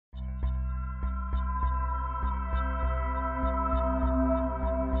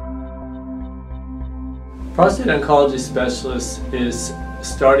Prostate Oncology Specialists is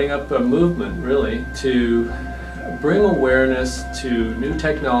starting up a movement, really, to bring awareness to new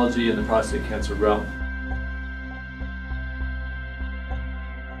technology in the prostate cancer realm.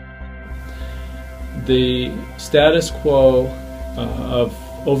 The status quo of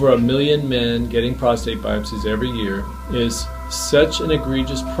over 1 million men getting prostate biopsies every year is such an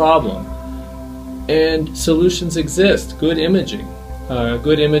egregious problem, and solutions exist. Good imaging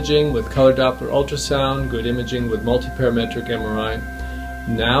with Color Doppler Ultrasound, good imaging with Multi-parametric MRI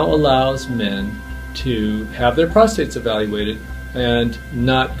now allows men to have their prostates evaluated and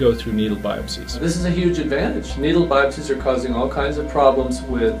not go through needle biopsies. This is a huge advantage. Needle biopsies are causing all kinds of problems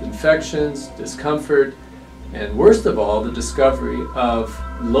with infections, discomfort, and worst of all, the discovery of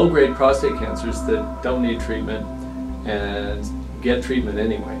low-grade prostate cancers that don't need treatment and get treatment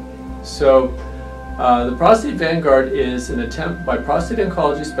anyway. So the Prostate Vanguard is an attempt by prostate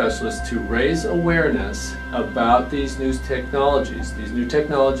oncology specialists to raise awareness about these new technologies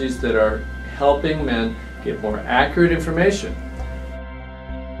that are helping men get more accurate information.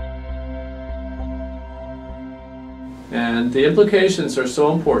 And the implications are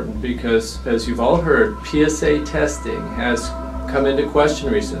so important because, as you've all heard, PSA testing has come into question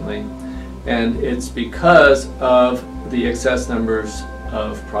recently, and it's because of the excess numbers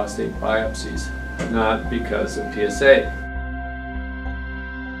of prostate biopsies, not because of PSA.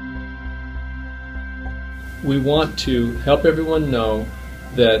 We want to help everyone know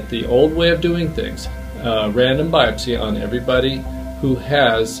that the old way of doing things, random biopsy on everybody who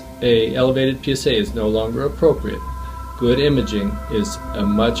has an elevated PSA, is no longer appropriate. Good imaging is a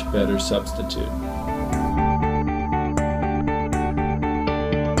much better substitute.